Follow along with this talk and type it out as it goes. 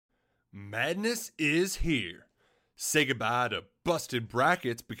Madness is here. Say goodbye to busted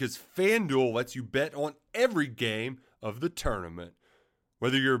brackets because FanDuel lets you bet on every game of the tournament.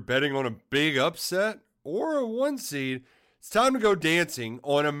 Whether you're betting on a big upset or a one seed, it's time to go dancing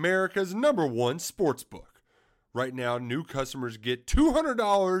on America's #1 sportsbook. Right now, new customers get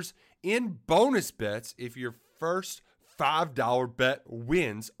 $200 in bonus bets if your first $5 bet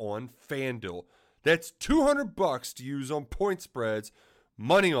wins on FanDuel. That's $200 to use on point spreads,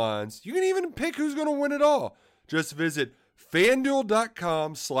 money lines. You can even pick who's going to win it all. Just visit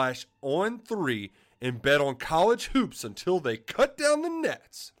FanDuel.com/on3 and bet on college hoops until they cut down the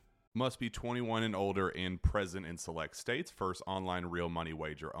nets. Must be 21 and older and present in select states. First online real money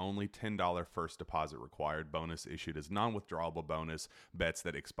wager only. $10 first deposit required. Bonus issued as non-withdrawable bonus. Bets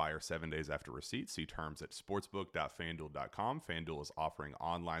that expire 7 days after receipt. See terms at sportsbook.fanduel.com. FanDuel is offering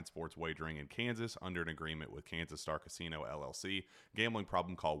online sports wagering in Kansas under an agreement with Kansas Star Casino, LLC. Gambling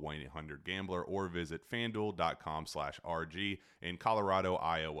problem? Call 1-800-GAMBLER or visit fanduel.com/RG in Colorado,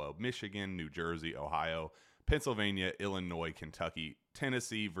 Iowa, Michigan, New Jersey, Ohio, Pennsylvania, Illinois, Kentucky,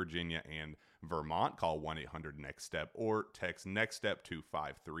 Tennessee, Virginia, and Vermont. Call 1-800-NEXT-STEP or text NEXT-STEP to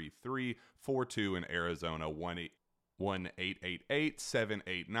 53342 in Arizona,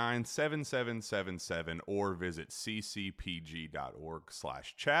 1-888-789-7777 or visit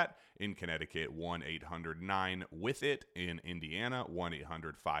ccpg.org/chat. In Connecticut, 1-800-9-WITH-IT. In Indiana,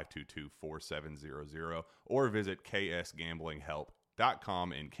 1-800-522-4700 or visit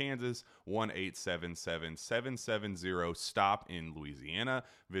ksgamblinghelp.com. In Kansas, 1-877-770-STOP in Louisiana.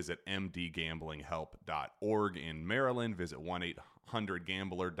 Visit mdgamblinghelp.org in Maryland. Visit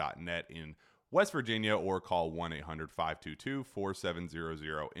 1-800-gambler.net in West Virginia or call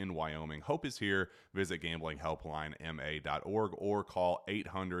 1-800-522-4700 in Wyoming. Hope is here. Visit gamblinghelplinema.org or call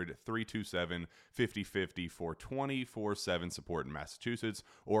 800-327-5050 for 24/7 support in Massachusetts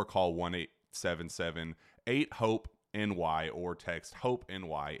or call 1-877-8-HOPE NY or text Hope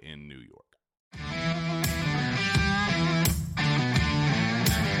NY in New York.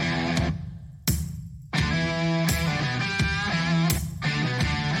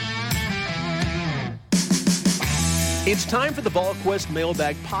 It's time for the VolQuest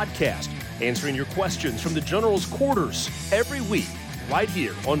Mailbag Podcast, answering your questions from the General's quarters every week, right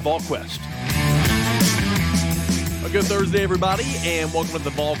here on VolQuest. A good Thursday, everybody, and welcome to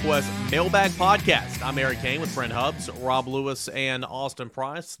the VolQuest Mailbag Podcast. I'm Eric Kane with Brent Hubbs, Rob Lewis, and Austin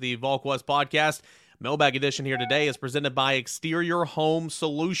Price. The VolQuest Podcast Mailbag edition here today is presented by Exterior Home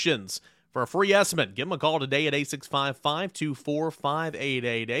Solutions. For a free estimate, give them a call today at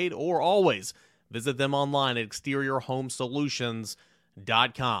 865-524-5888 or always visit them online at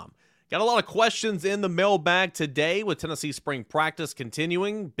exteriorhomesolutions.com. Got a lot of questions in the mailbag today with Tennessee spring practice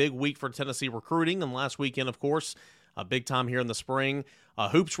continuing. Big week for Tennessee recruiting, and last weekend, of course, a big time here in the spring.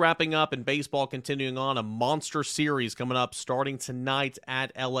 Hoops wrapping up and baseball continuing on. A monster series coming up starting tonight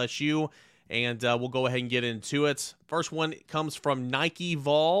at LSU, and we'll go ahead and get into it. First one comes from Nike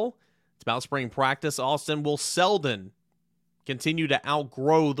Vol. It's about spring practice. Austin, will Selden continue to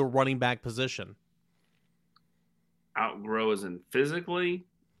outgrow the running back position? Outgrow as in physically?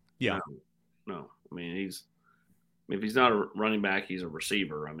 Yeah. No. I mean, if he's not a running back, he's a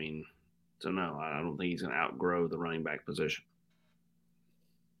receiver. So no, I don't think he's going to outgrow the running back position.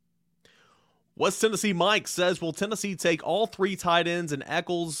 West Tennessee Mike says, will Tennessee take all three tight ends in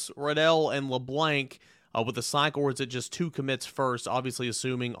Eccles, Riddell, and LeBlanc with the cycle, or is it just two commits first, obviously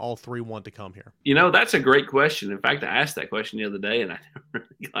assuming all three want to come here? That's a great question. In fact, I asked that question the other day, and I never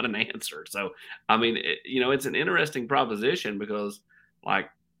really got an answer. So, it's an interesting proposition because,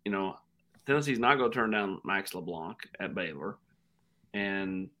 Tennessee's not going to turn down Max LeBlanc at Baylor.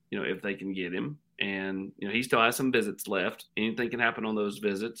 And, if they can get him. And, he still has some visits left. Anything can happen on those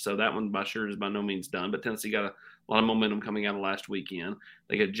visits. So that one, by sure, is by no means done. But Tennessee got a lot of momentum coming out of last weekend.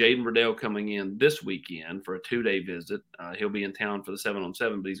 They got Jaden Riddell coming in this weekend for a 2-day visit. He'll be in town for the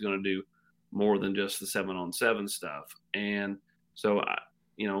 7-on-7, but he's going to do more than just the 7-on-7 stuff. And so,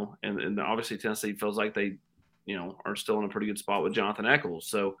 and obviously Tennessee feels like they, are still in a pretty good spot with Jonathan Eccles.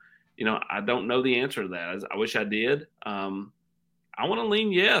 So, I don't know the answer to that. I wish I did. I want to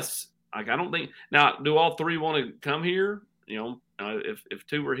lean yes. I don't think – now, do all three want to come here? If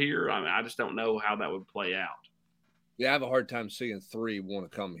two were here, I just don't know how that would play out. Yeah, I have a hard time seeing three want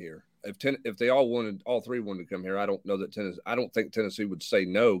to come here. If they all three wanted to come here, I don't know that I don't think Tennessee would say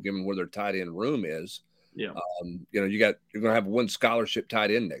no, given where their tight end room is. Yeah. You're going to have one scholarship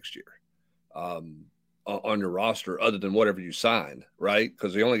tight end next year. On your roster other than whatever you sign, right?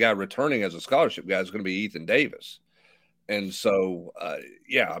 Because the only guy returning as a scholarship guy is going to be Ethan Davis. And so,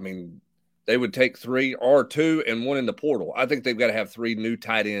 They would take 3 or 2 and 1 in the portal. I think they've got to have 3 new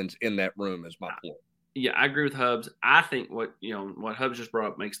tight ends in that room is my point. Yeah, I agree with Hubs. I think what Hubs just brought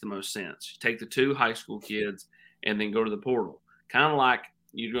up makes the most sense. You take the 2 high school kids and then go to the portal. Kind of like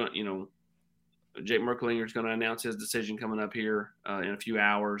Jake Merklinger is going to announce his decision coming up here in a few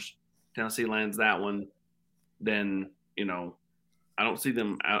hours. Tennessee lands that one, then I don't see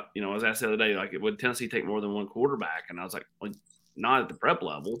them out. As I said the other day, like, would Tennessee take more than one quarterback? And I was like, well, not at the prep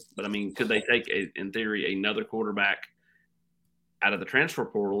level, but I mean, could they take in theory another quarterback out of the transfer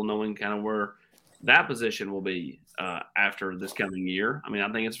portal, knowing kind of where that position will be after this coming year? I mean,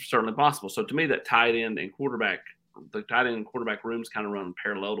 I think it's certainly possible. So to me, that tight end and quarterback rooms kind of run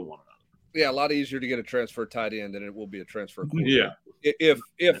parallel to one another. Yeah, a lot easier to get a transfer tight end than it will be a transfer quarterback. Yeah,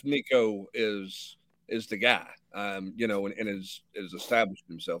 if Nico is the guy, and is established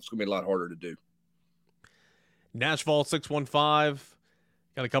himself, it's gonna be a lot harder to do. Nashville 615.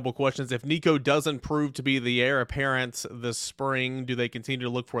 Got a couple questions. If Nico doesn't prove to be the heir apparent this spring, do they continue to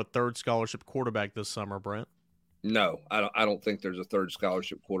look for a third scholarship quarterback this summer, Brent? No, I don't think there's a third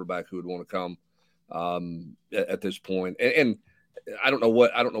scholarship quarterback who would want to come at this point. And I don't know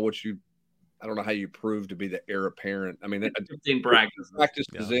how you prove to be the heir apparent. I mean, practice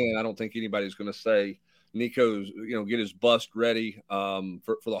is in. I don't think anybody's going to say Nico's, get his bust ready for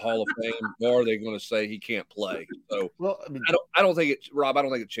the Hall of Fame, or are they going to say he can't play? So, well, I mean, I don't think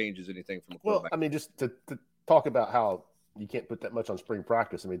it changes anything from a quarterback. Well, I mean, just to talk about how you can't put that much on spring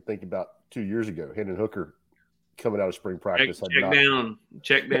practice. I mean, think about 2 years ago, Hendon Hooker coming out of spring practice. Check down.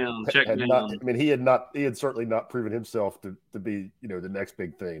 I mean, he had certainly not proven himself to be, the next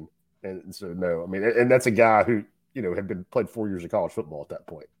big thing. And so, no, I mean, and that's a guy who, had played 4 years of college football at that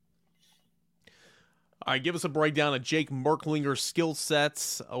point. All right, give us a breakdown of Jake Merklinger's skill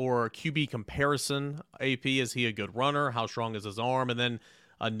sets or QB comparison. AP, is he a good runner? How strong is his arm? And then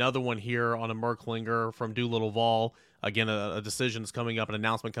another one here on a Merklinger from Doolittle Vol. Again, a decision is coming up, an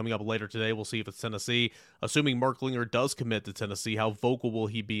announcement coming up later today. We'll see if it's Tennessee. Assuming Merklinger does commit to Tennessee, how vocal will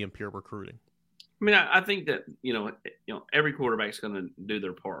he be in peer recruiting? I mean, I think that, every quarterback's going to do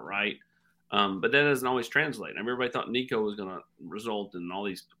their part, right? But that doesn't always translate. I mean, everybody thought Nico was going to result in all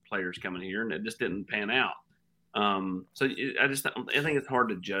these players coming here, and it just didn't pan out. I think it's hard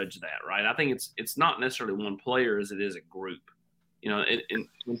to judge that, right? I think it's not necessarily one player as it is a group.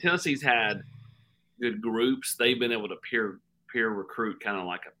 When Tennessee's had good groups, they've been able to peer recruit kind of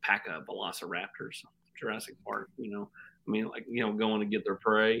like a pack of velociraptors, Jurassic Park. Going to get their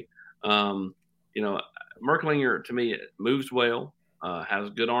prey. Merklinger, to me, moves well, has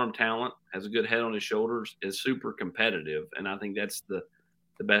good arm talent, has a good head on his shoulders, is super competitive, and I think that's the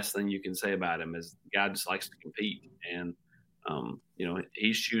best thing you can say about him is the guy just likes to compete. And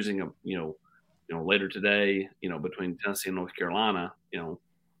he's choosing later today, between Tennessee and North Carolina,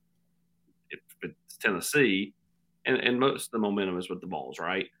 if it's Tennessee, and most of the momentum is with the Vols,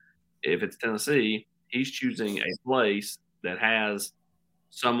 right? If it's Tennessee, he's choosing a place that has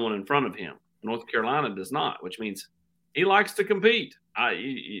someone in front of him. North Carolina does not, which means he likes to compete.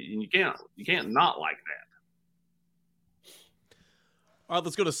 You can't not like that. All right,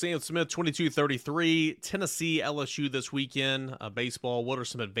 let's go to Sam Smith, 22-33. Tennessee, LSU this weekend. Baseball, what are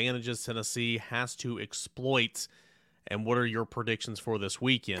some advantages Tennessee has to exploit, and what are your predictions for this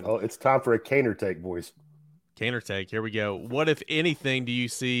weekend? Oh, it's time for a Caner take, boys. Caner take, here we go. What, if anything, do you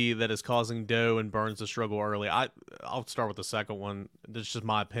see that is causing Doe and Burns to struggle early? I'll start with the second one. This is just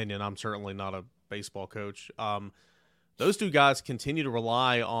my opinion. I'm certainly not a baseball coach. Those two guys continue to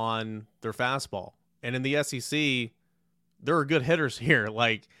rely on their fastball. And in the SEC, there are good hitters here.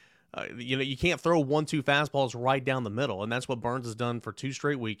 You can't throw 1-2 fastballs right down the middle, and that's what Burns has done for 2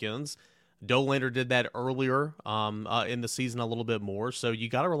 straight weekends. Dollander did that earlier in the season a little bit more. So you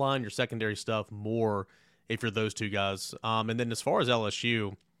got to rely on your secondary stuff more if you're those two guys. And then as far as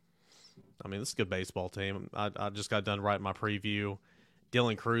LSU, I mean, this is a good baseball team. I just got done writing my preview.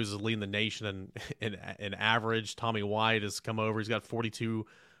 Dylan Cruz is leading the nation in average. Tommy White has come over. He's got 42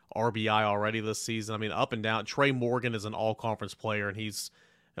 RBI already this season. I mean, up and down. Trey Morgan is an all-conference player, and he's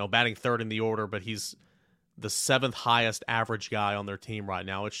batting third in the order, but he's the 7th highest average guy on their team right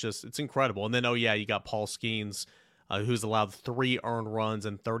now. It's incredible. And then, you got Paul Skeens, who's allowed 3 earned runs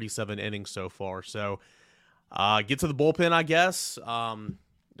in 37 innings so far. So get to the bullpen, I guess.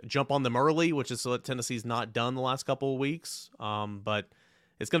 Jump on them early, which is what Tennessee's not done the last couple of weeks. But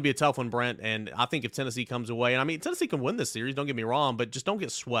it's going to be a tough one, Brent. And I think if Tennessee comes away, and I mean, Tennessee can win this series, don't get me wrong, but just don't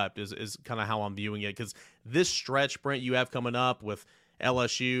get swept is kind of how I'm viewing it. Because this stretch, Brent, you have coming up with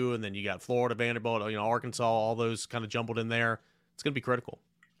LSU, and then you got Florida, Vanderbilt, Arkansas, all those kind of jumbled in there. It's going to be critical.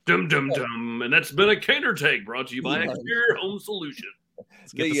 Dum, dum, dum. And that's been a Caner take brought to you by Exterior Home Solution.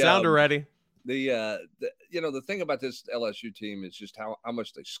 Let's get the sounder ready. The thing about this LSU team is just how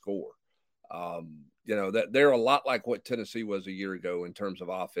much they score. That they're a lot like what Tennessee was a year ago in terms of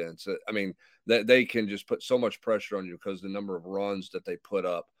offense. I mean, that they can just put so much pressure on you because of the number of runs that they put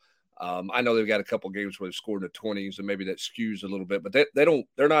up. I know they've got a couple games where they've scored in the 20s, and maybe that skews a little bit, but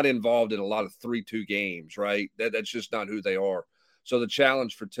they're not involved in a lot of 3-2 games, right? That's just not who they are. So the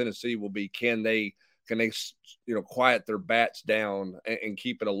challenge for Tennessee will be, can they quiet their bats down and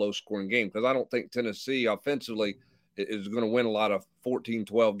keep it a low scoring game? Because I don't think Tennessee offensively is going to win a lot of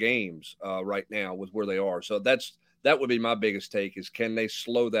 14-12 games right now with where they are. So that would be my biggest take, is can they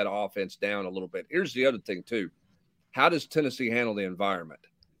slow that offense down a little bit? Here's the other thing too. How does Tennessee handle the environment?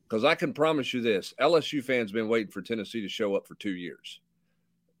 Because I can promise you this, LSU fans have been waiting for Tennessee to show up for 2 years.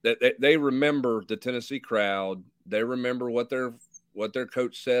 They remember the Tennessee crowd. They remember what their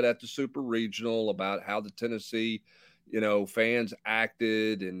coach said at the Super Regional about how the Tennessee, fans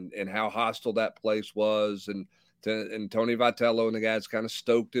acted and how hostile that place was. And Tony Vitello and the guys kind of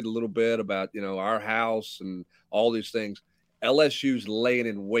stoked it a little bit about, our house and all these things. LSU's laying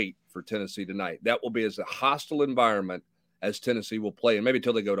in wait for Tennessee tonight. That will be as a hostile environment as Tennessee will play, and maybe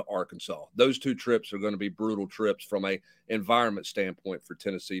until they go to Arkansas. Those 2 trips are going to be brutal trips from a environment standpoint for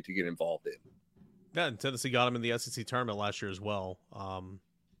Tennessee to get involved in. Yeah, and Tennessee got them in the SEC tournament last year as well,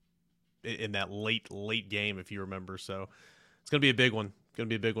 in that late game, if you remember. So it's going to be a big one. Going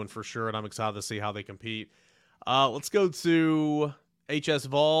to be a big one for sure, and I'm excited to see how they compete. Let's go to HS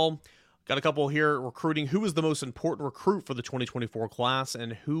Vol. Got a couple here recruiting. Who is the most important recruit for the 2024 class,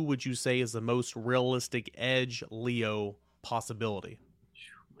 and who would you say is the most realistic edge Leo possibility?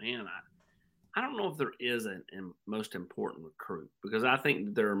 Man, I don't know if there is a most important recruit, because I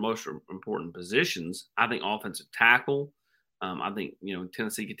think there are most important positions. I think offensive tackle. I think,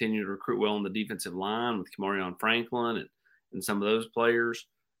 Tennessee continued to recruit well on the defensive line with Kamarion Franklin and some of those players.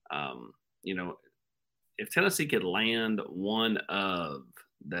 If Tennessee could land one of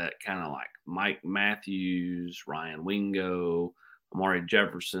that kind of like Mike Matthews, Ryan Wingo, Amari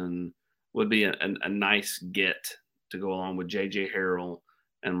Jefferson, would be a nice get to go along with J.J. Harrell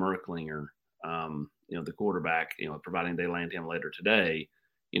and Merklinger, the quarterback, providing they land him later today.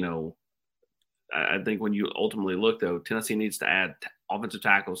 I think when you ultimately look, though, Tennessee needs to add offensive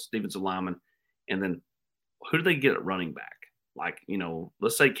tackles, defensive linemen, and then who do they get at running back? Like,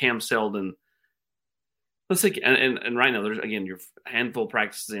 let's say Cam Seldon. Let's say, and right now, there's, again, your handful of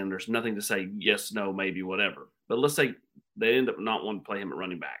practices in, there's nothing to say yes, no, maybe, whatever. But let's say they end up not wanting to play him at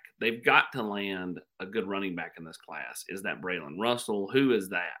running back. They've got to land a good running back in this class. Is that Braylon Russell? Who is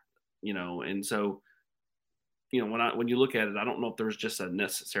that? And so, when you look at it, I don't know if there's just a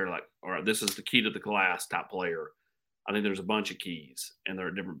necessary, all right, this is the key to the class type player. I think there's a bunch of keys, and they're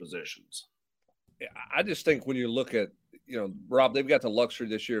at different positions. Yeah, I just think when you look at, Rob, they've got the luxury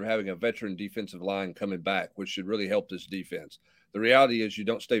this year of having a veteran defensive line coming back, which should really help this defense. The reality is you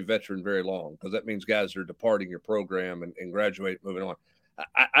don't stay veteran very long, because that means guys are departing your program and graduate, moving on.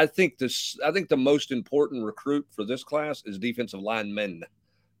 I think the most important recruit for this class is defensive linemen,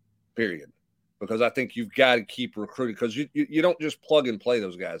 period. Because I think you've got to keep recruiting, because you don't just plug and play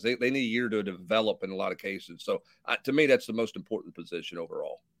those guys. They need a year to develop in a lot of cases. So to me, that's the most important position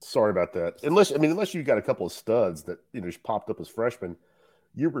overall. Sorry about that. Unless you've got a couple of studs that just popped up as freshmen,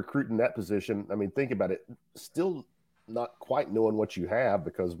 you're recruiting that position. I mean, think about it. Still not quite knowing what you have,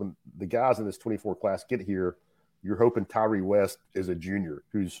 because when the guys in this 24 class get here, you're hoping Tyree West is a junior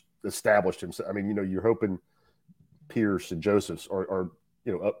who's established himself. I mean, you're hoping Pierce and Josephs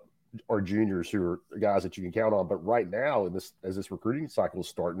are juniors who are guys that you can count on. But right now, as this recruiting cycle is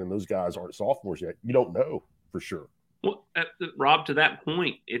starting and those guys aren't sophomores yet, you don't know for sure. Well, Rob, to that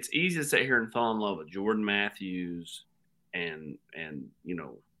point, it's easy to sit here and fall in love with Jordan Matthews and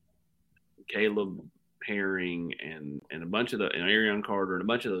Caleb Herring and a bunch of Arion Carter and a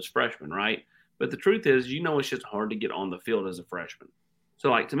bunch of those freshmen, right? But the truth is, it's just hard to get on the field as a freshman.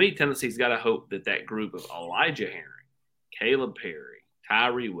 So, to me, Tennessee's got to hope that group of Elijah Herring, Caleb Perry,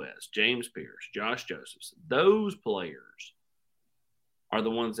 Tyree West, James Pierce, Josh Josephs, those players are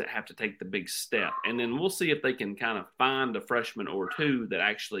the ones that have to take the big step. And then we'll see if they can kind of find a freshman or two that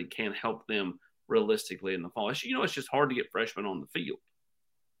actually can help them realistically in the fall. It's just hard to get freshmen on the field.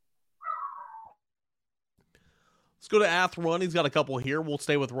 Let's go to Athlon. He's got a couple here. We'll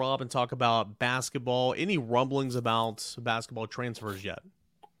stay with Rob and talk about basketball. Any rumblings about basketball transfers yet?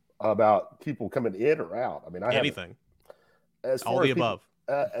 About people coming in or out? I mean, anything. All the above.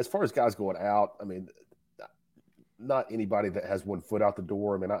 As far as guys going out, I mean, not anybody that has one foot out the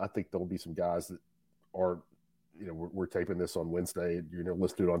door. I mean, I think there'll be some guys that are, we're taping this on Wednesday.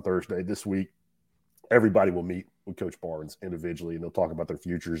 Let's do it on Thursday. This week, everybody will meet with Coach Barnes individually, and they'll talk about their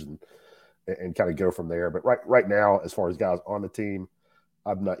futures. And and kind of go from there. But right now, as far as guys on the team,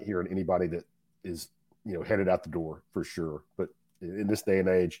 I'm not hearing anybody that is, headed out the door for sure. But in this day and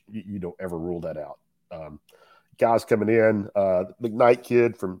age, you don't ever rule that out. Guys coming in, McKnight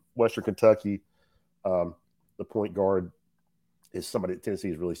kid from Western Kentucky, the point guard, is somebody that Tennessee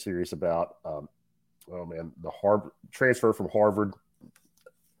is really serious about. The Harvard transfer from Harvard,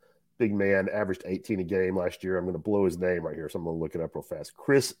 big man, averaged 18 a game last year. I'm going to blow his name right here, so I'm going to look it up real fast.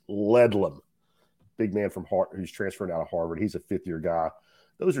 Chris Ledlam, big man from who's transferring out of Harvard. He's a fifth-year guy.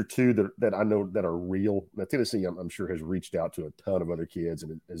 Those are two that I know that are real. Now, Tennessee, I'm sure, has reached out to a ton of other kids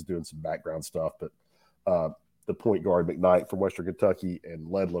and is doing some background stuff. But the point guard, McKnight from Western Kentucky, and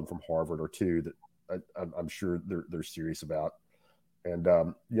Ledlam from Harvard are two that I'm sure they're serious about. And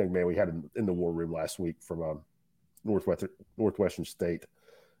young man we had in the war room last week from Northwestern State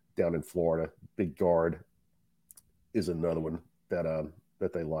down in Florida, big guard, is another one that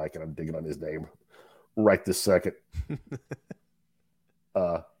they like, and I'm digging on his name right this second.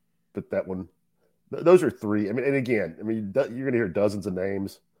 But that one, those are three. I mean, and again, you're going to hear dozens of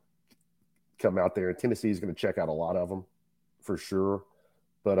names come out there, and Tennessee is going to check out a lot of them for sure.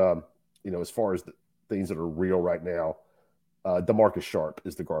 But as far as the things that are real right now, DeMarcus Sharp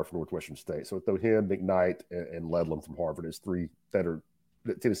is the guard from Northwestern State. So though him, McKnight, and Ledlam from Harvard is three that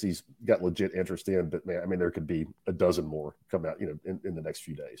Tennessee's got legit interest in. But man, there could be a dozen more come out, in the next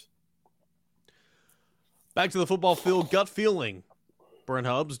few days. Back to the football field, gut feeling. Brent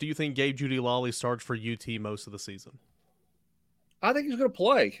Hubbs, do you think Gabe Jeudy-Lally starts for UT most of the season? I think he's going to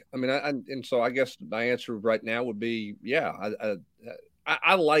play. And so I guess my answer right now would be, yeah.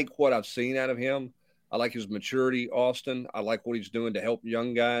 I like what I've seen out of him. I like his maturity, Austin. I like what he's doing to help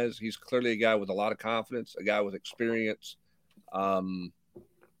young guys. He's clearly a guy with a lot of confidence, a guy with experience. We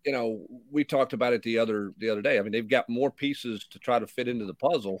talked about it the other day. They've got more pieces to try to fit into the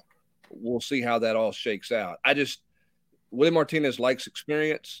puzzle. We'll see how that all shakes out. Willie Martinez likes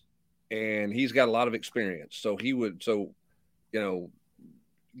experience, and he's got a lot of experience. So Gabe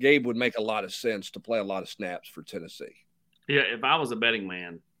would make a lot of sense to play a lot of snaps for Tennessee. Yeah, if I was a betting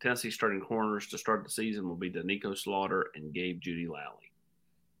man, Tennessee starting corners to start the season will be Danico Slaughter and Gabe Jeudy-Lally.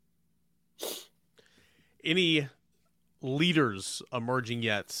 Any leaders emerging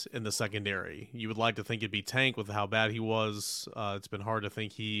yet in the secondary? You would like to think it'd be Tank with how bad he was. It's been hard to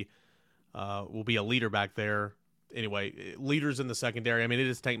think he will be a leader back there. Anyway, leaders in the secondary. It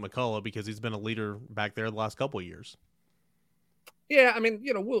is Tank McCullough because he's been a leader back there the last couple of years. Yeah,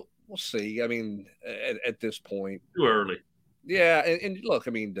 we'll see. At this point, Too early. Yeah, and look,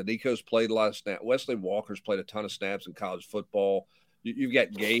 Danico's played a lot of snaps. Wesley Walker's played a ton of snaps in college football. You've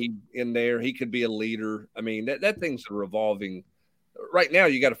got Gabe in there. He could be a leader. That thing's revolving. Right now,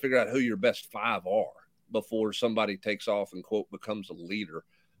 you got to figure out who your best five are before somebody takes off and, quote, becomes a leader.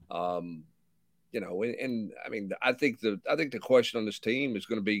 I think the question on this team is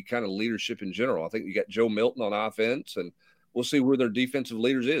going to be kind of leadership in general. I think you got Joe Milton on offense, and we'll see where their defensive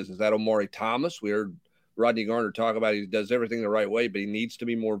leaders is. Is that Omari Thomas? We heard Rodney Garner talk about he does everything the right way, but he needs to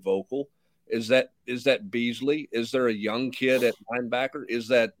be more vocal. Is that Beasley? Is there a young kid at linebacker? Is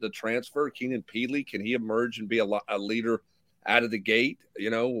that the transfer, Keenan Peely? Can he emerge and be a leader out of the gate?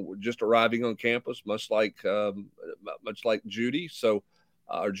 Just arriving on campus, much like Judy. So,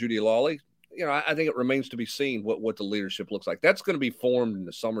 or Jeudy-Lally. I think it remains to be seen what the leadership looks like. That's going to be formed in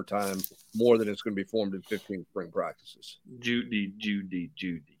the summertime more than it's going to be formed in 15 spring practices. Judy.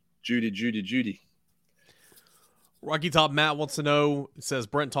 Rocky Top Matt wants to know, says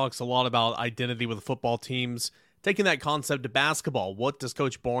Brent talks a lot about identity with the football teams. Taking that concept to basketball, what does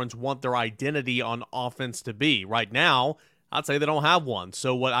Coach Barnes want their identity on offense to be? Right now, I'd say they don't have one.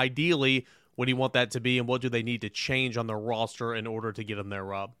 So what ideally would he want that to be, and what do they need to change on their roster in order to get them there,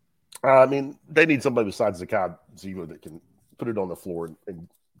 Rob? They need somebody besides Zakai Zeigler that can put it on the floor and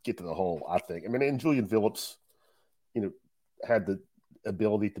get to the hole, I think. And Julian Phillips, had the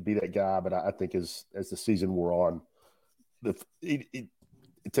ability to be that guy, but I think as the season wore on,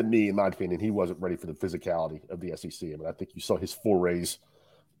 to me, in my opinion, he wasn't ready for the physicality of the SEC. I think you saw his forays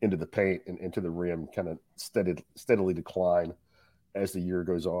into the paint and into the rim kind of steadily decline as the year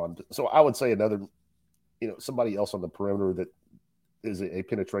goes on. So I would say another, somebody else on the perimeter that is a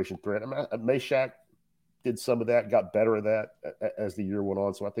penetration threat. Meshack did some of that, got better at that as the year went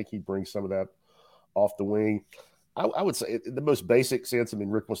on. So I think he brings some of that off the wing. I would say in the most basic sense,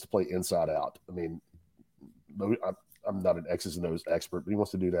 Rick wants to play inside out. I'm not an X's and O's expert, but he wants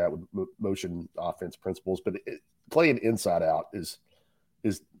to do that with motion offense principles. But playing inside out is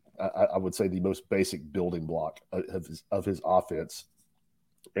I would say the most basic building block of his offense.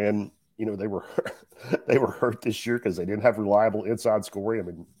 And they were hurt this year because they didn't have reliable inside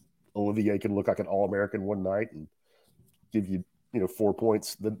scoring. Olivier can look like an All-American one night and give you, 4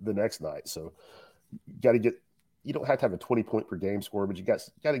 points the next night. So you got to get, you don't have to have a 20-point per game score, but you got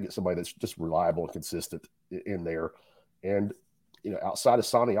to get somebody that's just reliable and consistent in there. And, outside of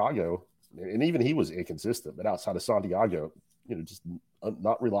Santiago, and even he was inconsistent, but outside of Santiago, just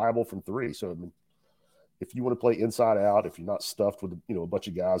not reliable from three. So, I mean, if you want to play inside out, if you're not stuffed with, a bunch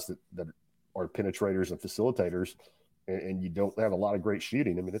of guys that are penetrators and facilitators, and you don't have a lot of great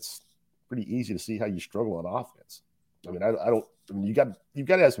shooting, I mean, it's pretty easy to see how you struggle on offense. I mean, you've got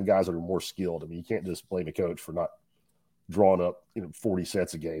to have some guys that are more skilled. I mean, you can't just blame a coach for not drawing up, 40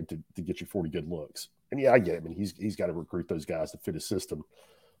 sets a game to get you 40 good looks. And yeah, I get it. I mean, he's got to recruit those guys to fit his system.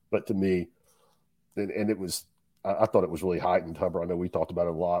 But to me, and it was, I thought it was really heightened, Humber. I know we talked about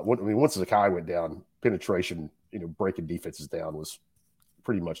it a lot. Once Zakai went down, penetration, breaking defenses down was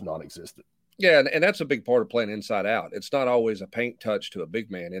pretty much non-existent. Yeah, and that's a big part of playing inside out. It's not always a paint touch to a big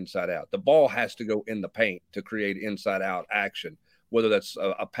man inside out. The ball has to go in the paint to create inside out action, whether that's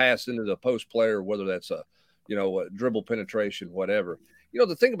a pass into the post player, whether that's a dribble penetration, whatever.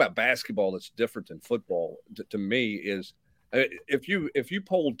 The thing about basketball that's different than football to me is if you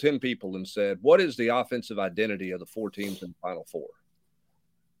polled 10 people and said, what is the offensive identity of the 4 teams in the Final Four?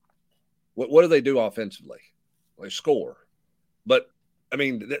 What do they do offensively? They score. But I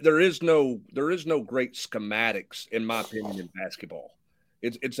mean, there is no great schematics, in my opinion, in basketball.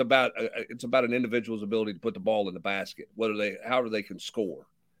 It's about an individual's ability to put the ball in the basket, however they can score,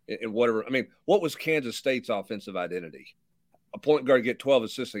 and whatever. I mean, what was Kansas State's offensive identity? A point guard get 12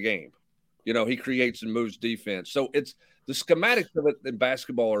 assists a game. He creates and moves defense. So it's the schematics of it in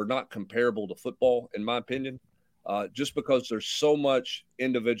basketball are not comparable to football, in my opinion, just because there's so much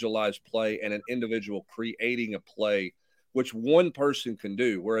individualized play and an individual creating a play, which one person can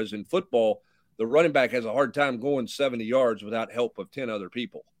do. Whereas in football, the running back has a hard time going 70 yards without help of 10 other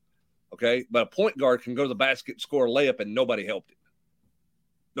people. Okay. But a point guard can go to the basket, score a layup, and nobody helped him.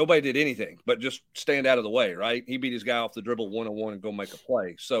 Nobody did anything but just stand out of the way, right? He beat his guy off the dribble 1-on-1 and go make a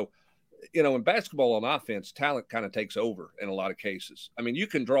play. So, in basketball on offense, talent kind of takes over in a lot of cases. I mean, you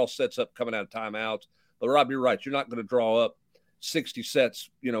can draw sets up coming out of timeouts, but Rob, you're right. You're not going to draw up 60 sets,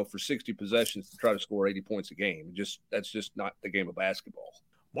 for 60 possessions to try to score 80 points a game. That's just not the game of basketball.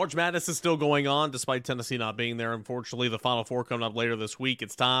 March Madness is still going on despite Tennessee not being there. Unfortunately, the Final Four coming up later this week.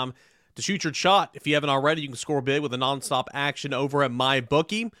 It's time to shoot your shot. If you haven't already, you can score big with a nonstop action over at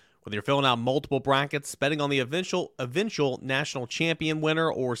MyBookie. Whether you're filling out multiple brackets, betting on the eventual national champion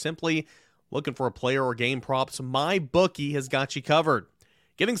winner, or simply looking for a player or game props, MyBookie has got you covered.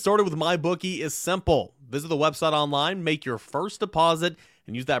 Getting started with MyBookie is simple. Visit the website online, make your first deposit,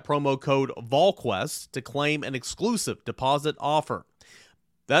 and use that promo code VolQuest to claim an exclusive deposit offer.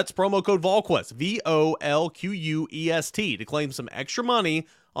 That's promo code VolQuest, VOLQUEST, to claim some extra money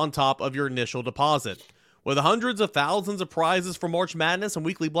on top of your initial deposit. With hundreds of thousands of prizes for March Madness and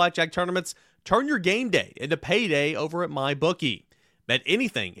weekly blackjack tournaments, turn your game day into payday over at MyBookie. Bet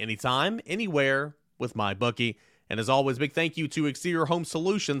anything, anytime, anywhere with MyBookie. And as always, big thank you to Exterior Home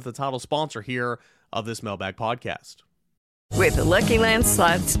Solutions, the title sponsor here of this Mailbag podcast. With the Lucky Land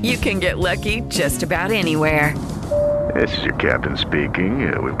Slots, you can get lucky just about anywhere. This is your captain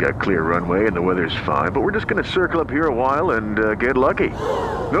speaking. We've got clear runway and the weather's fine, but we're just going to circle up here a while and get lucky.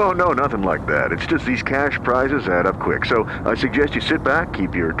 No, nothing like that. It's just these cash prizes add up quick. So I suggest you sit back,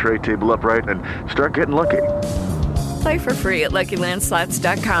 keep your tray table upright, and start getting lucky. Play for free at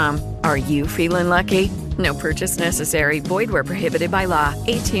LuckyLandSlots.com. Are you feeling lucky? No purchase necessary. Void where prohibited by law.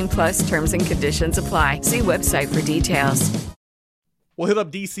 18+ terms and conditions apply. See website for details. We'll hit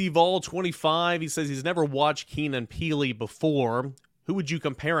up DC Vol 25. He says he's never watched Keenan Peele before. Who would you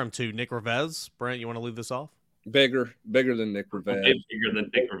compare him to? Nick Rivez? Brent, you want to leave this off? Bigger than Nick Rivez. Bigger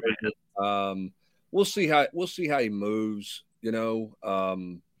than Nick Rivez. We'll see how he moves. I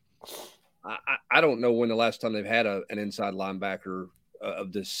don't know when the last time they've had an inside linebacker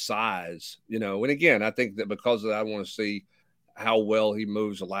of this size. And again, I think that because of that, I want to see how well he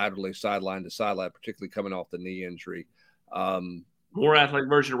moves laterally, sideline to sideline, particularly coming off the knee injury. More athletic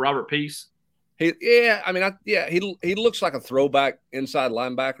version of Robert Peace. He looks like a throwback inside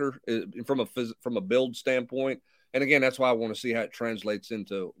linebacker from a build standpoint. And again, that's why I want to see how it translates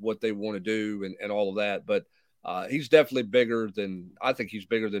into what they want to do and all of that. But he's definitely bigger than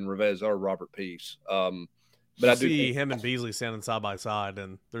Rivez or Robert Peace. But I see him and Beasley standing side by side,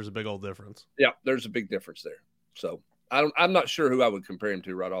 and there's a big old difference. Yeah, there's a big difference there. So I'm not sure who I would compare him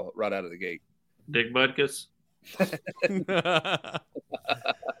to right out of the gate. Dick Butkus.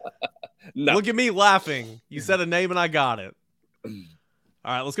 No. Look at me laughing. You said a name and I got it. All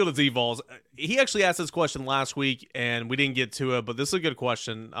right, let's go to Z-Vols. he actually asked this question last week, and we didn't get to it, but this is a good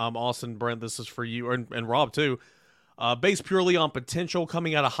question. Austin, Brent, this is for you, and Rob, too. Based purely on potential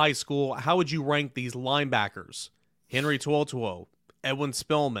coming out of high school, how would you rank these linebackers? Henry To'oTo'o, Edwin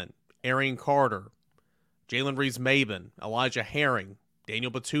Spillman, Arian Carter, Jalen Reeves-Maben, Elijah Herring,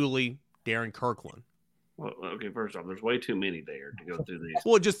 Daniel Batuli, Darren Kirkland. Well, okay, first off, there's way too many there to go through these.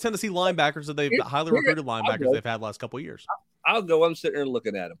 Well, just Tennessee linebackers that they've highly recruited linebackers they've had last couple of years. I'll go. I'm sitting there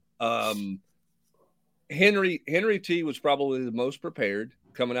looking at him. Henry T was probably the most prepared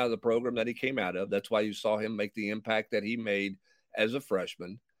coming out of the program that he came out of. That's why you saw him make the impact that he made as a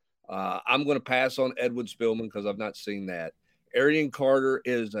freshman. I'm going to pass on Edwin Spillman because I've not seen that. Arian Carter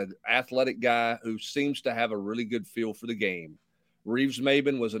is an athletic guy who seems to have a really good feel for the game.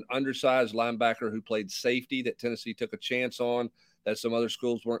 Reeves-Maben was an undersized linebacker who played safety that Tennessee took a chance on that some other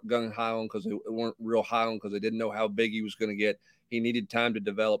schools weren't gung high on because they weren't real high on because they didn't know how big he was going to get. He needed time to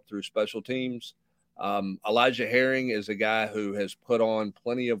develop through special teams. Elijah Herring is a guy who has put on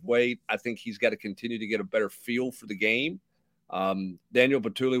plenty of weight. I think he's got to continue to get a better feel for the game. Daniel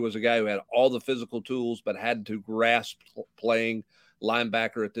Batuli was a guy who had all the physical tools but had to grasp playing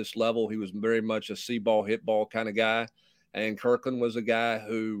linebacker at this level. He was very much a see ball, hit ball kind of guy. And Kirkland was a guy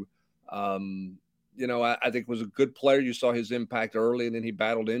who, I think was a good player. You saw his impact early, and then he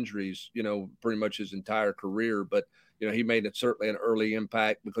battled injuries, pretty much his entire career. But, he made it certainly an early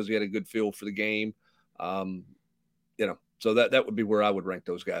impact because he had a good feel for the game. So that would be where I would rank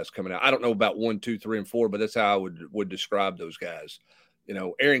those guys coming out. I don't know about 1, 2, 3, and 4, but that's how I would describe those guys.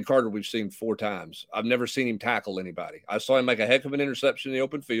 Arian Carter, we've seen 4 times. I've never seen him tackle anybody. I saw him make a heck of an interception in the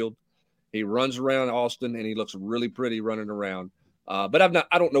open field. He runs around Austin, and he looks really pretty running around. But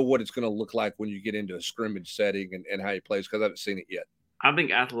I don't know what it's going to look like when you get into a scrimmage setting and how he plays because I haven't seen it yet. I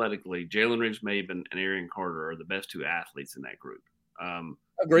think athletically, Jalen Reeves-Maben and Arian Carter are the best 2 athletes in that group.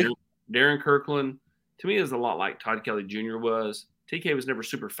 Agreed. Darren Kirkland, to me, is a lot like Todd Kelly Jr. was. TK was never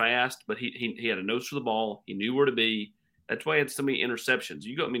super fast, but he had a nose for the ball. He knew where to be. That's why he had so many interceptions.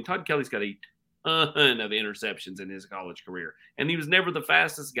 Todd Kelly's got a ton of interceptions in his college career, and he was never the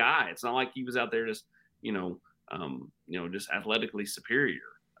fastest guy. It's not like he was out there just just athletically superior.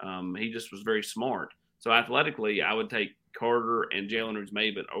 He just was very smart. So athletically, I would take Carter and Jalen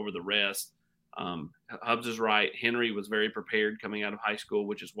Reeves-Maben over the rest. Hubbs is right. Henry was very prepared coming out of high school,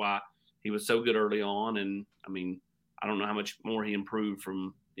 which is why he was so good early on. And I don't know how much more he improved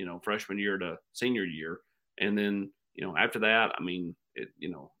from freshman year to senior year. And then after that,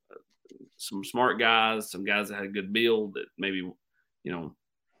 some smart guys, some guys that had a good build that maybe,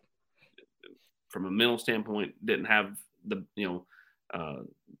 from a mental standpoint, didn't have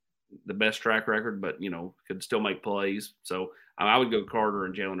the best track record, but, could still make plays. So I would go Carter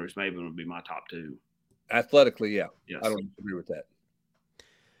and Jalen Reeves-Maben would be my top 2. Athletically, yeah. Yes. I don't agree with that.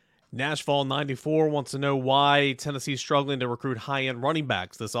 Nashville 94 wants to know why Tennessee's struggling to recruit high-end running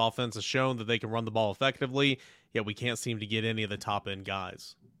backs. This offense has shown that they can run the ball effectively, yet we can't seem to get any of the top-end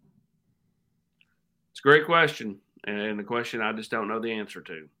guys. It's a great question, and the question I just don't know the answer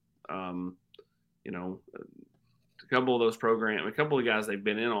to. A couple of those programs, a couple of guys they've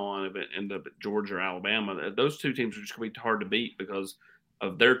been in on have ended up at Georgia or Alabama. Those 2 teams are just going to be hard to beat because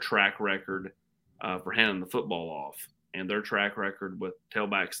of their track record for handing the football off and their track record with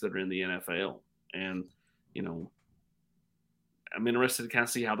tailbacks that are in the NFL. And, I'm interested to kind of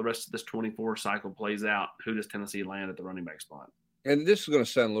see how the rest of this 24 cycle plays out. Who does Tennessee land at the running back spot? And this is going to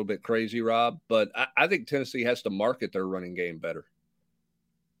sound a little bit crazy, Rob, but I think Tennessee has to market their running game better.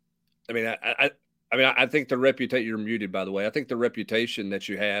 I think the reputation, you're muted, by the way. I think the reputation that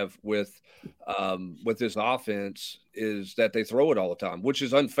you have with this offense is that they throw it all the time, which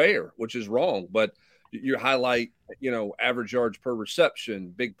is unfair, which is wrong. But you highlight, average yards per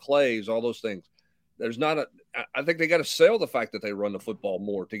reception, big plays, all those things. I think they got to sell the fact that they run the football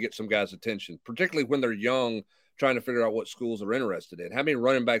more to get some guys' attention, particularly when they're young, trying to figure out what schools are interested in. How many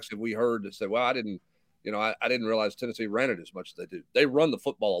running backs have we heard that say, well, I didn't realize Tennessee ran it as much as they do. They run the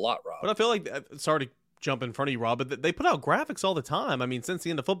football a lot, Rob. But I feel like, sorry to jump in front of you, Rob, but they put out graphics all the time. Since the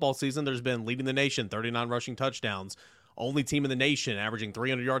end of football season, there's been leading the nation, 39 rushing touchdowns, only team in the nation averaging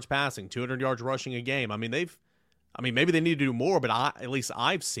 300 yards passing, 200 yards rushing a game. Maybe they need to do more, but at least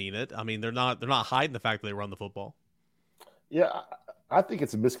I've seen it. They're not hiding the fact that they run the football. Yeah, I think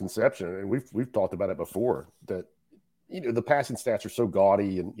it's a misconception, and we've talked about it before, that the passing stats are so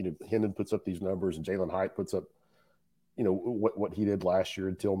gaudy, and Hendon puts up these numbers, and Jalen Hyatt puts up what he did last year,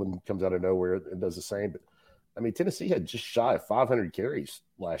 and Tillman comes out of nowhere and does the same. But Tennessee had just shy of 500 carries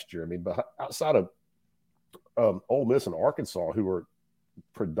last year. But outside of Ole Miss and Arkansas, who are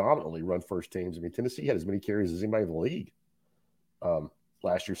predominantly run first teams, Tennessee had as many carries as anybody in the league.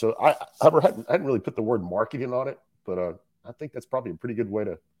 last year. So I hadn't really put the word marketing on it, but I think that's probably a pretty good way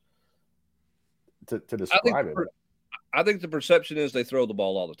to describe it. I think the perception is they throw the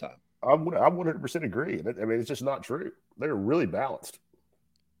ball all the time. I 100% agree. I mean, it's just not true. They're really balanced.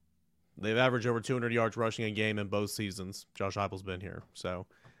 They've averaged over 200 yards rushing a game in both seasons. Josh Heupel's been here. So,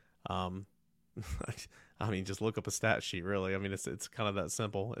 I mean, just look up a stat sheet, really. I mean, it's kind of that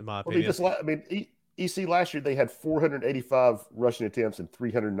simple, in my opinion. EC last year, they had 485 rushing attempts and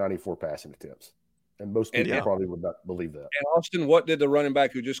 394 passing attempts. And most people probably would not believe that. And Austin, what did the running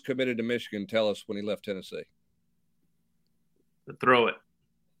back who just committed to Michigan tell us when he left Tennessee? To throw it.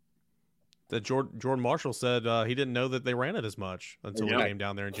 That Jordan Marshall said he didn't know that they ran it as much until he came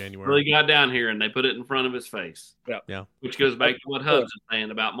down there in January. Really got down here and they put it in front of his face. Yeah. Which goes back to what Hubs is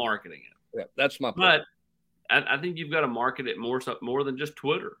saying about marketing it. Yeah, that's my point. But I think you've got to market it more than just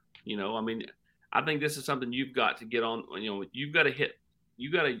Twitter. You know, I mean, I think this is something you've got to get on. You know, you've got to hit.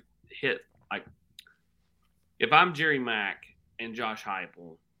 Like, if I'm Jerry Mack and Josh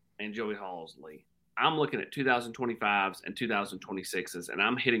Heupel and Joey Halsley, I'm looking at 2025s and 2026s, and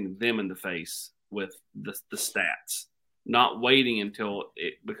I'm hitting them in the face with the stats, not waiting until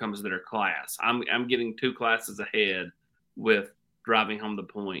it becomes their class. I'm getting two classes ahead with driving home the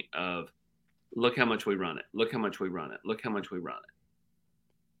point of, look how much we run it. Look how much we run it. Look how much we run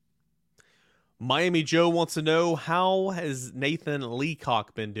it. Miami Joe wants to know, how has Nathan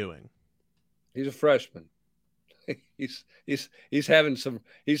Leacock been doing? He's a freshman. He's having some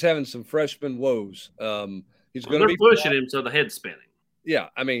freshman woes. He's going to be pushing him, so the head's spinning. Yeah,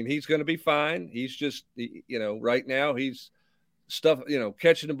 I mean, he's going to be fine. He's just, right now he's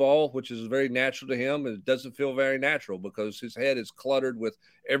catching the ball, which is very natural to him. It doesn't feel very natural because his head is cluttered with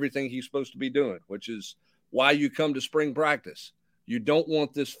everything he's supposed to be doing, which is why you come to spring practice. You don't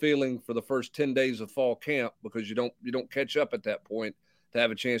want this feeling for the first 10 days of fall camp because you don't catch up at that point to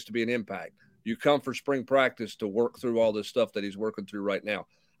have a chance to be an impact. You come for spring practice to work through all this stuff that he's working through right now.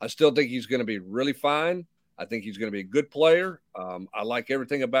 I still think he's going to be really fine. I think he's going to be a good player. I like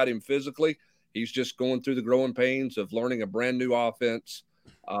everything about him physically. He's just going through the growing pains of learning a brand new offense,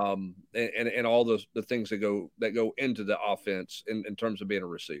 and all the things that go into the offense in terms of being a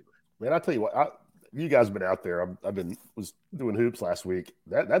receiver. Man, I tell you what, you guys have been out there. Was doing hoops last week.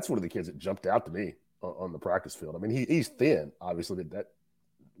 That's one of the kids that jumped out to me on the practice field. I mean, he's thin, obviously. That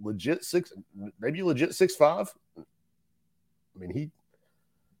legit 6'5". I mean,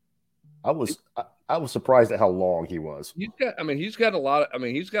 I was surprised at how long he was. He's got a lot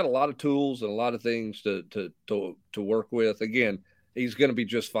of tools and a lot of things to work with. Again, he's going to be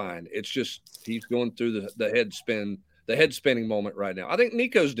just fine. It's just he's going through the head spinning moment right now. I think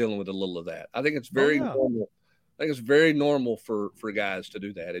Nico's dealing with a little of that. I think it's very normal. I think it's very normal for guys to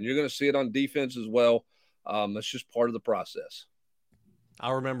do that, and you're going to see it on defense as well. That's just part of the process.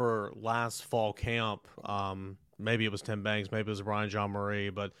 I remember last fall camp, maybe it was Tim Banks, maybe it was Brian John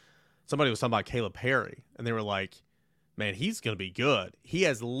Murray, but somebody was talking about Caleb Perry, and they were like, man, he's going to be good. He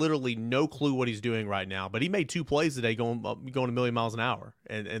has literally no clue what he's doing right now, but he made 2 plays today going a million miles an hour,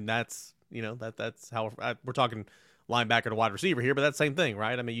 and that's that's how we're talking linebacker to wide receiver here, but that's the same thing,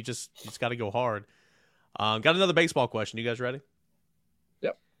 right? I mean, you just got to go hard. Got another baseball question. You guys ready?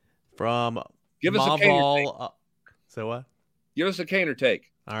 Yep. From Give us a Caner. So what? Give us a Caner take.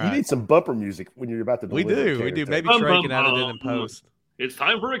 All right. You need some bumper music when you're about to deliver. We do. Maybe Trey can add it in post. It's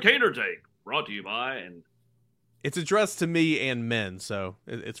time for a Caner take. Brought to you by and it's addressed to me and men, so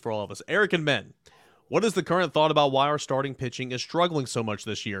it's for all of us. Eric and Men. What is the current thought about why our starting pitching is struggling so much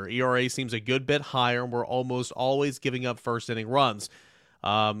this year? ERA seems a good bit higher, and we're almost always giving up first inning runs.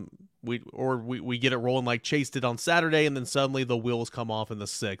 We get it rolling like Chase did on Saturday, and then suddenly the wheels come off in the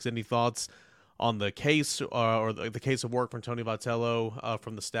 6th. Any thoughts on the case or the case of work from Tony Vitello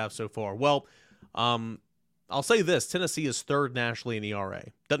from the staff so far? Well, I'll say this. Tennessee is 3rd nationally in ERA.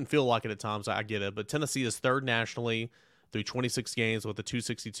 Doesn't feel like it at times, I get it, but Tennessee is 3rd nationally through 26 games with a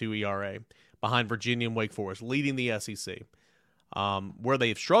 2.62 ERA, behind Virginia and Wake Forest, leading the SEC. Where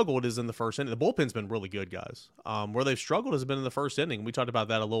they've struggled is in the first inning. The bullpen's been really good, guys. Where they've struggled has been in the first inning. We talked about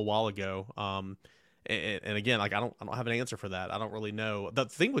that a little while ago. And again, like I don't have an answer for that. I don't really know. The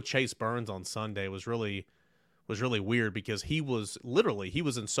thing with Chase Burns on Sunday was really weird because he was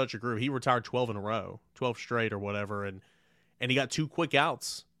in such a groove. He retired 12 in a row, 12 straight or whatever, and he got 2 quick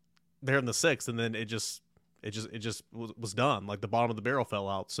outs there in the 6th, and then it just was done. Like the bottom of the barrel fell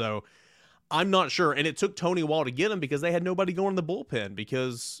out. So I'm not sure. And it took Tony a while to get him because they had nobody going in the bullpen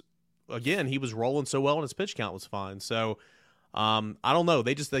because, again, he was rolling so well and his pitch count was fine. So I don't know.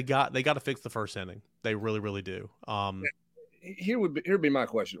 They got to fix the first inning. They really, really do. Here would be my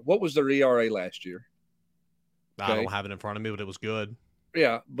question. What was their ERA last year? I don't have it in front of me, but it was good.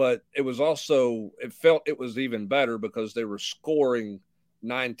 Yeah, but it was also it felt it was even better because they were scoring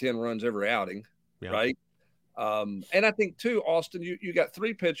 9-10 runs every outing, right? And I think too, Austin, you got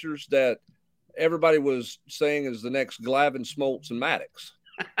three pitchers that everybody was saying is the next Glavine, Smoltz, and Maddox.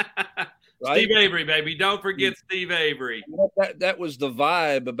 Right? Steve Avery, baby. Don't forget Steve Avery. That was the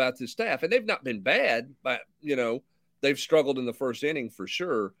vibe about the staff. And they've not been bad, but, they've struggled in the first inning for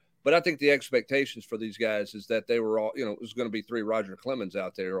sure. But I think the expectations for these guys is that they were all, it was going to be three Roger Clemens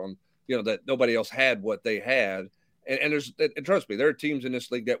out there on, that nobody else had what they had. And trust me, there are teams in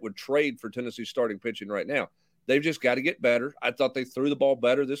this league that would trade for Tennessee starting pitching right now. They've just got to get better. I thought they threw the ball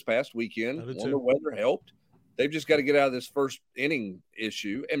better this past weekend. The weather helped. They've just got to get out of this first inning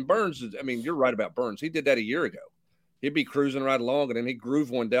issue. And Burns, you're right about Burns. He did that a year ago. He'd be cruising right along, and then he'd groove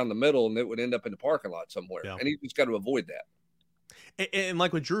one down the middle, and it would end up in the parking lot somewhere. Yeah. And he just got to avoid that. And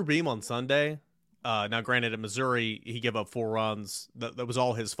like with Drew Beam on Sunday, now granted at Missouri, he gave up 4 runs. That was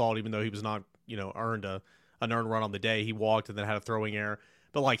all his fault, even though he was not, earned an earned run on the day. He walked and then had a throwing error.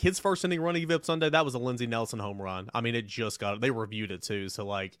 But like his first inning run he gave up Sunday, that was a Lindsey Nelson home run. It just they reviewed it too. So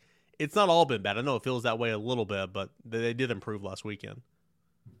like, it's not all been bad. I know it feels that way a little bit, but they did improve last weekend.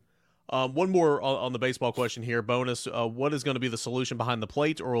 One more on the baseball question here. Bonus, what is going to be the solution behind the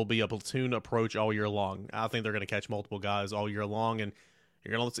plate, or will be a platoon approach all year long? I think they're going to catch multiple guys all year long, and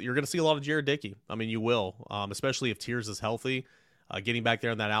you're going to see a lot of Jared Dickey. You will, especially if Tiers is healthy. Getting back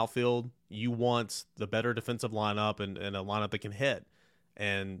there in that outfield, you want the better defensive lineup and a lineup that can hit.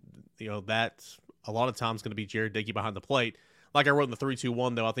 And, that's a lot of times going to be Jared Dickey behind the plate. Like I wrote in the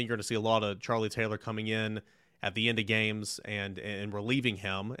 3-2-1, though, I think you're going to see a lot of Charlie Taylor coming in at the end of games and relieving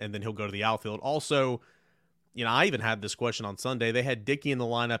him, and then he'll go to the outfield. Also, I even had this question on Sunday. They had Dickey in the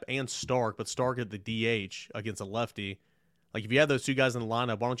lineup and Stark, but Stark at the DH against a lefty. Like, if you have those two guys in the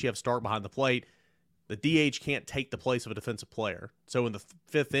lineup, why don't you have Stark behind the plate? The DH can't take the place of a defensive player. So in the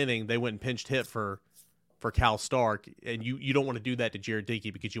 5th inning, they went and pinched hit for Cal Stark, and you don't want to do that to Jared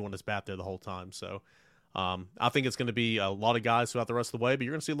Dickey because you want his bat there the whole time. So I think it's going to be a lot of guys throughout the rest of the way, but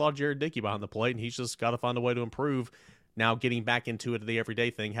you're going to see a lot of Jared Dickey behind the plate, and he's just got to find a way to improve. Now getting back into it, the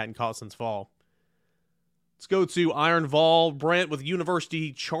everyday thing, hadn't caught since fall. Let's go to Iron Vol. Brent, with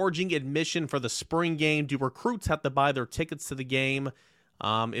university charging admission for the spring game, do recruits have to buy their tickets to the game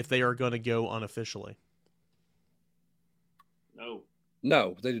if they are going to go unofficially?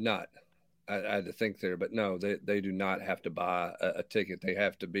 No, they do not. I had to think there, but no, they do not have to buy a ticket. They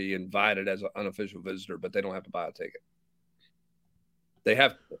have to be invited as an unofficial visitor, but they don't have to buy a ticket. They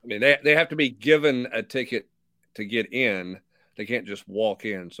have to be given a ticket to get in. They can't just walk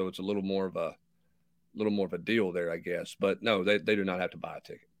in. So it's a little more of a deal there, I guess. But no, they do not have to buy a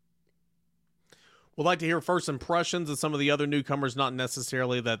ticket. We'd like to hear first impressions of some of the other newcomers, not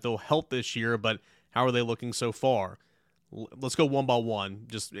necessarily that they'll help this year, but how are they looking so far? Let's go one by one.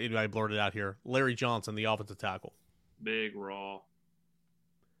 Just anybody blurted out here. Larry Johnson, the offensive tackle. Big, raw.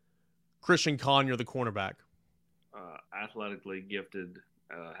 Christian Conyer, the cornerback. Athletically gifted,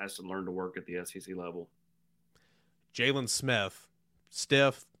 has to learn to work at the SEC level. Jalen Smith,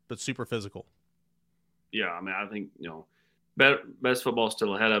 stiff but super physical. Yeah, I think, best football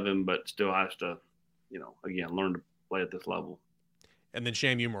still ahead of him, but still has to, again, learn to play at this level. And then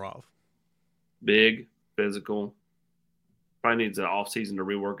Sham Umarov. Big, physical. Probably needs an offseason to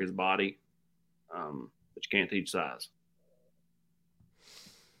rework his body, but you can't teach size.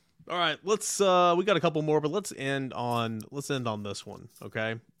 All right, let's we got a couple more, but let's end on this one,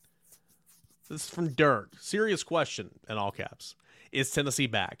 okay? This is from Dirk. Serious question in all caps. Is Tennessee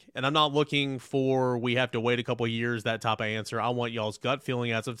back? And I'm not looking for we have to wait a couple of years, that type of answer. I want y'all's gut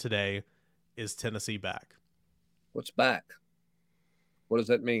feeling as of today. Is Tennessee back? What's back? What does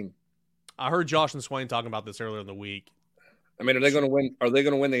that mean? I heard Josh and Swain talking about this earlier in the week. Are they going to win? Are they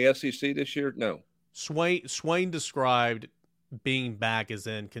going to win the SEC this year? No. Swain described being back as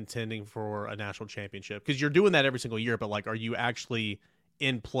in contending for a national championship, because you're doing that every single year. But like, are you actually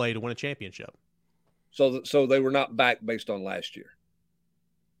in play to win a championship? So they were not back based on last year,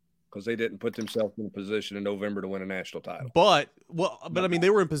 because they didn't put themselves in a position in November to win a national title. But they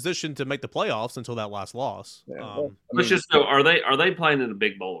were in position to make the playoffs until that last loss. Yeah, are they playing in a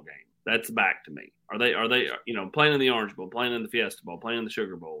big bowl game? That's back to me. Are they playing in the Orange Bowl, playing in the Fiesta Bowl, playing in the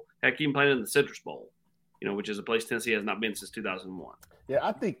Sugar Bowl, heck, even playing in the Citrus Bowl, which is a place Tennessee has not been since 2001. Yeah,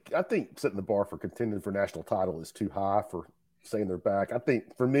 I think setting the bar for contending for national title is too high for saying they're back. I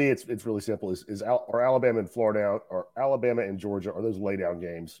think for me, it's really simple. Are Alabama and Florida, or Alabama and Georgia, are those laydown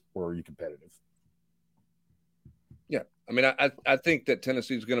games, or are you competitive? Yeah, I think that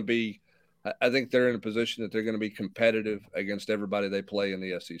Tennessee's going to be. I think they're in a position that they're going to be competitive against everybody they play in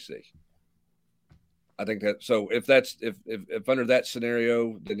the SEC. I think that so if under that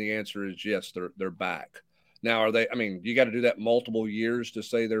scenario, then the answer is yes, they're back. Now, are they? I mean, you got to do that multiple years to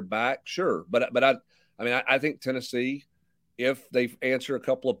say they're back, sure. But I think Tennessee, if they answer a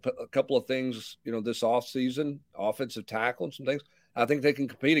couple of things, this offseason, offensive tackle and some things, I think they can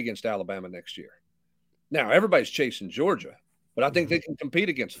compete against Alabama next year. Now, everybody's chasing Georgia, but I think they can compete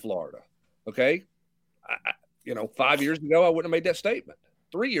against Florida. Okay, 5 years ago, I wouldn't have made that statement.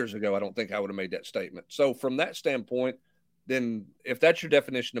 3 years ago, I don't think I would have made that statement. So from that standpoint, then if that's your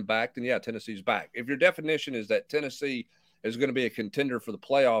definition of back, then yeah, Tennessee's back. If your definition is that Tennessee is going to be a contender for the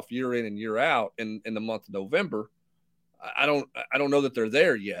playoff year in and year out in the month of November, I don't know that they're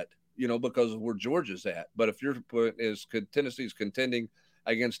there yet, because of where Georgia's at. But if your point is Tennessee's contending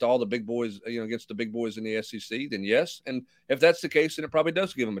against all the big boys, against the big boys in the SEC, then yes. And if that's the case, then it probably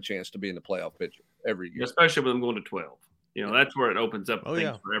does give them a chance to be in the playoff picture every year. Especially with them going to 12. That's where it opens up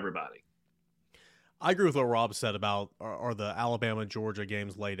things for everybody. I agree with what Rob said about are the Alabama and Georgia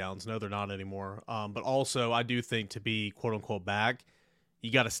games laydowns. No, they're not anymore. But also, I do think to be quote unquote back,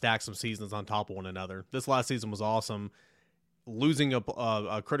 you got to stack some seasons on top of one another. This last season was awesome. Losing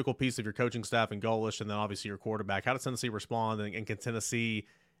a critical piece of your coaching staff in Golish, and then obviously your quarterback. How does Tennessee respond, and can Tennessee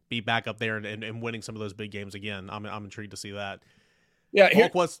be back up there and winning some of those big games again? I'm intrigued to see that. Yeah,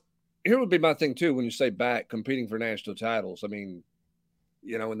 here would be my thing too. When you say back, competing for national titles, I mean,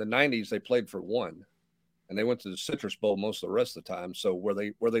 in the '90s they played for one. And they went to the Citrus Bowl most of the rest of the time. So were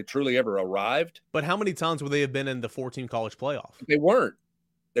they truly ever arrived? But how many times would they have been in the 14 college playoff? They weren't.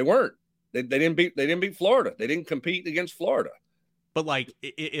 They didn't beat Florida. They didn't compete against Florida. But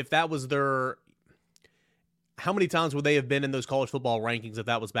if that was how many times would they have been in those college football rankings if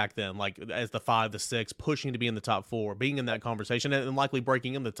that was back then? Like as the 5, the 6, pushing to be in the top 4, being in that conversation, and likely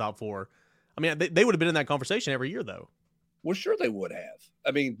breaking in the top 4. I mean, they would have been in that conversation every year, though. Well, sure they would have.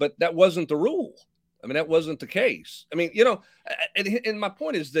 I mean, but that wasn't the rule. I mean, that wasn't the case. I mean, and my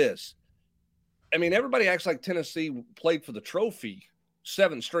point is this. I mean, everybody acts like Tennessee played for the trophy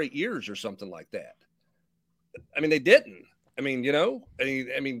 7 straight years or something like that. I mean, they didn't. I mean,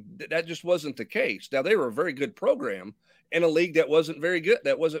 that just wasn't the case. Now, they were a very good program in a league that wasn't very good,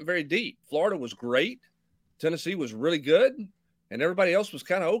 that wasn't very deep. Florida was great. Tennessee was really good, and everybody else was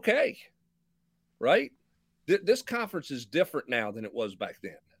kind of okay, right? This conference is different now than it was back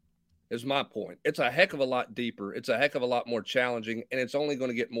then. Is my point. It's a heck of a lot deeper. It's a heck of a lot more challenging, and it's only going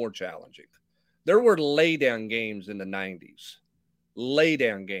to get more challenging. There were laydown games in the 90s.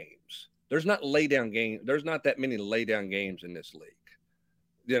 Laydown games. There's not that many laydown games in this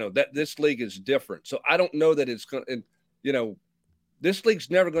league. That this league is different. So I don't know that it's going to, this league's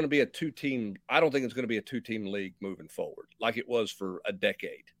never going to be a 2-team. I don't think it's going to be a 2-team league moving forward like it was for a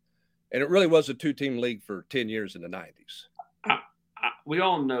decade. And it really was a 2-team league for 10 years in the 90s. We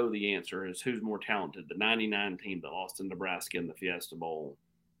all know the answer is who's more talented, the 99 team that lost in Nebraska in the Fiesta Bowl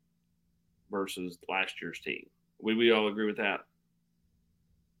versus last year's team. We all agree with that.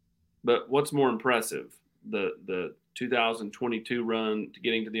 But what's more impressive, the 2022 run to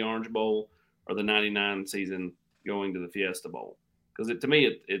getting to the Orange Bowl or the 99 season going to the Fiesta Bowl? Because to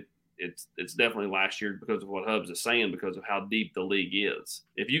me, it's definitely last year because of what Hubbs is saying, because of how deep the league is.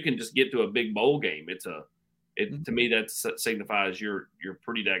 If you can just get to a big bowl game, to me, that signifies you're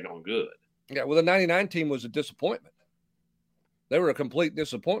pretty daggone good. Yeah, well, the 99 team was a disappointment. They were a complete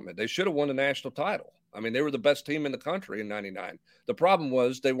disappointment. They should have won the national title. I mean, they were the best team in the country in 99. The problem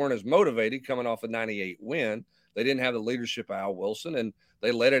was they weren't as motivated coming off a 98 win. They didn't have the leadership of Al Wilson, and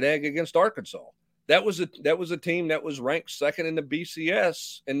they let it egg against Arkansas. That was a team that was ranked second in the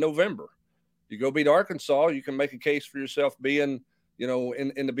BCS in November. You go beat Arkansas, you can make a case for yourself being – in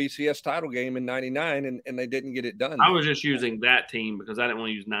the BCS title game in 99, and they didn't get it done. I was just using that team because I didn't want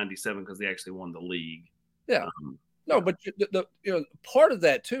to use 97 because they actually won the league. Yeah. No, but part of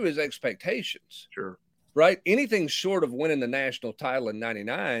that too is expectations. Sure. Right? Anything short of winning the national title in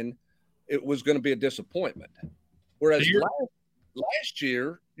 99, it was going to be a disappointment. Whereas last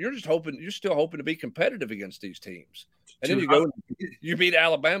year, you're still hoping to be competitive against these teams. And then you beat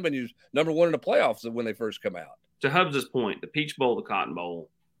Alabama and you're number 1 in the playoffs when they first come out. To Hubbs' point, the Peach Bowl, the Cotton Bowl,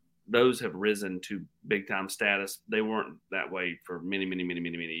 those have risen to big-time status. They weren't that way for many, many, many,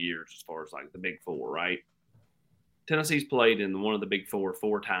 many, many years as far as like the Big Four, right? Tennessee's played in one of the Big Four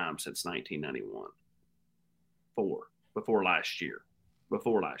 4 times since 1991. 4 before last year.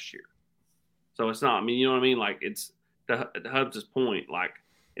 So it's not, I mean, you know what I mean? Like it's to Hubbs' point, like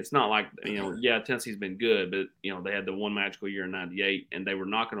it's not like, Tennessee's been good, but, they had the one magical year in 98 and they were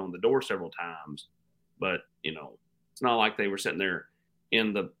knocking on the door several times. But, it's not like they were sitting there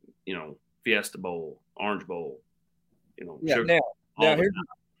in the, Fiesta Bowl, Orange Bowl, Yeah, now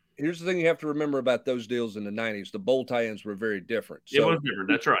here's the thing you have to remember about those deals in the 90s. The bowl tie-ins were very different. It was different.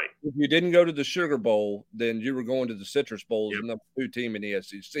 That's right. If you didn't go to the Sugar Bowl, then you were going to the Citrus Bowl as the number 2 team in the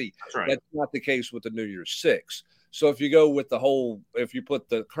SEC. That's right. That's not the case with the New Year's Six. So if you go with if you put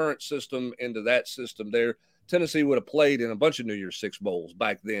the current system into that system there, Tennessee would have played in a bunch of New Year's Six bowls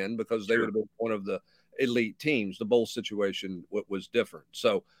back then because they would have been one of the elite teams. The bowl situation was different.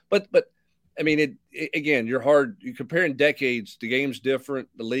 So, but I mean, again, you're comparing decades. The game's different.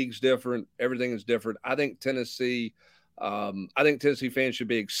 The league's different. Everything is different. I think Tennessee fans should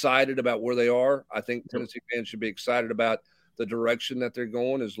be excited about where they are. I think Tennessee fans should be excited about the direction that they're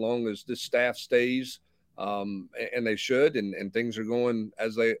going as long as this staff stays, and they should, and things are going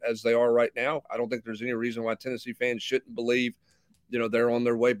as they are right now. I don't think there's any reason why Tennessee fans shouldn't believe, they're on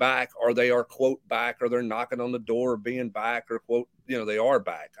their way back, or they are, quote, back, or they're knocking on the door of being back, or, quote, they are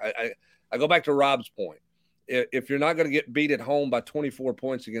back. I go back to Rob's point. If you're not going to get beat at home by 24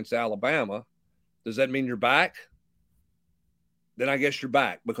 points against Alabama, does that mean you're back? Then I guess you're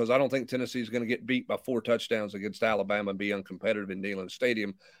back, because I don't think Tennessee is going to get beat by 4 touchdowns against Alabama and be uncompetitive in Neyland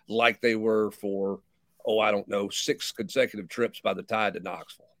Stadium like they were for, 6 consecutive trips by the Tide to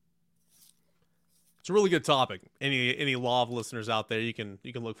Knoxville. It's a really good topic. Any Law of listeners out there, you can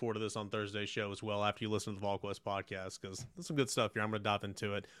look forward to this on Thursday's show as well after you listen to the VolQuest podcast, because there's some good stuff here. I'm going to dive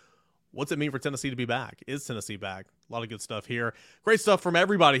into it. What's it mean for Tennessee to be back? Is Tennessee back? A lot of good stuff here. Great stuff from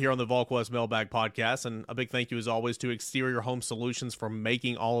everybody here on the VolQuest Mailbag podcast. And a big thank you, as always, to Exterior Home Solutions for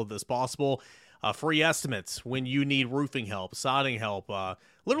making all of this possible. Free estimates when you need roofing help, siding help,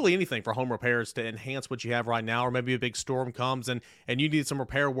 literally anything for home repairs to enhance what you have right now, or maybe a big storm comes and you need some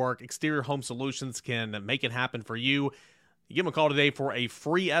repair work. Exterior Home Solutions can make it happen for you. Give them a call today for a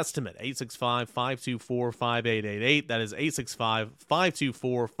free estimate, 865-524-5888. That is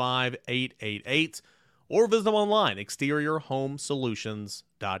 865-524-5888. Or visit them online,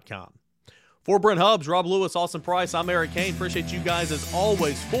 exteriorhomesolutions.com. For Brent Hubbs, Rob Lewis, Austin Price, I'm Eric Kane. Appreciate you guys, as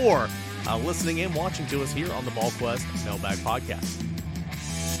always, for listening and watching to us here on the VolQuest Mailbag Podcast.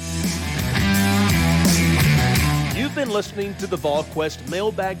 You've been listening to the VolQuest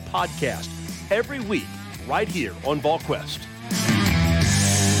Mailbag Podcast every week, right here on VolQuest.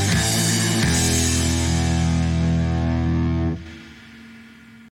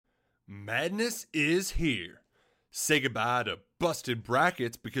 Madness is here. Say goodbye to busted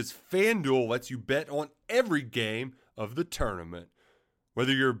brackets, because FanDuel lets you bet on every game of the tournament.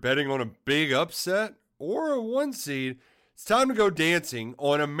 Whether you're betting on a big upset or a 1 seed, it's time to go dancing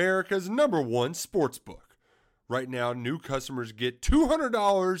on America's #1 sportsbook. Right now, new customers get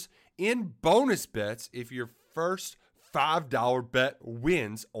 $200 in bonus bets if your first $5 bet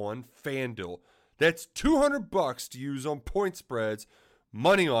wins on FanDuel. That's $200 to use on point spreads,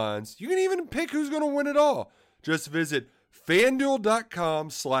 money lines. You can even pick who's going to win it all. Just visit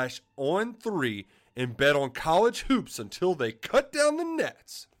FanDuel.com/on3 and bet on college hoops until they cut down the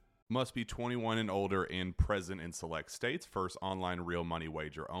nets. Must be 21 and older and present in select states. First online real money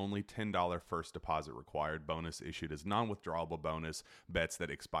wager only. $10 first deposit required. Bonus issued as non-withdrawable bonus. Bets that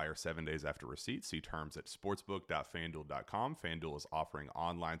expire 7 days after receipt. See terms at sportsbook.fanduel.com. FanDuel is offering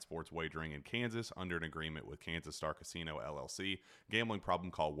online sports wagering in Kansas under an agreement with Kansas Star Casino LLC. Gambling problem?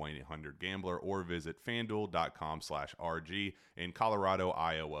 Call 1-800-GAMBLER or visit fanduel.com/RG. In Colorado,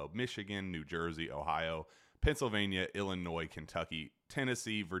 Iowa, Michigan, New Jersey, Ohio, Pennsylvania, Illinois, Kentucky,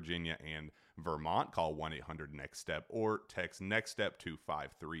 Tennessee, Virginia, and Vermont. Call 1-800-NEXT-STEP or text NEXT-STEP to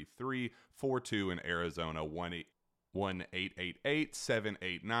 53342. In Arizona,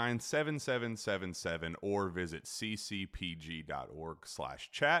 1-888-789-7777 or visit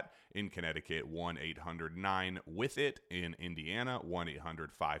ccpg.org/chat. In Connecticut, 1-800-9-WITH-IT. In Indiana,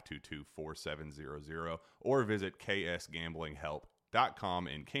 1-800-522-4700 or visit ksgamblinghelp.com.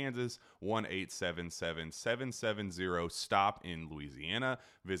 In Kansas, 1-877-770-STOP. In Louisiana,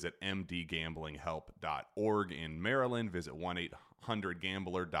 visit mdgamblinghelp.org. In Maryland, visit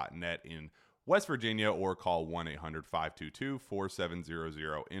 1-800-gambler.net. In West Virginia, or call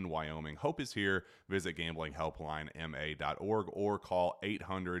 1-800-522-4700. In Wyoming, Hope is here. Visit gamblinghelplinema.org or call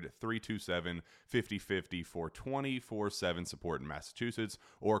 800-327-5050 for 24/7 support in Massachusetts,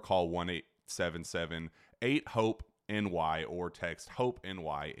 or call 1-877-8-HOPE NY or text HOPE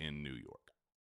NY in New York.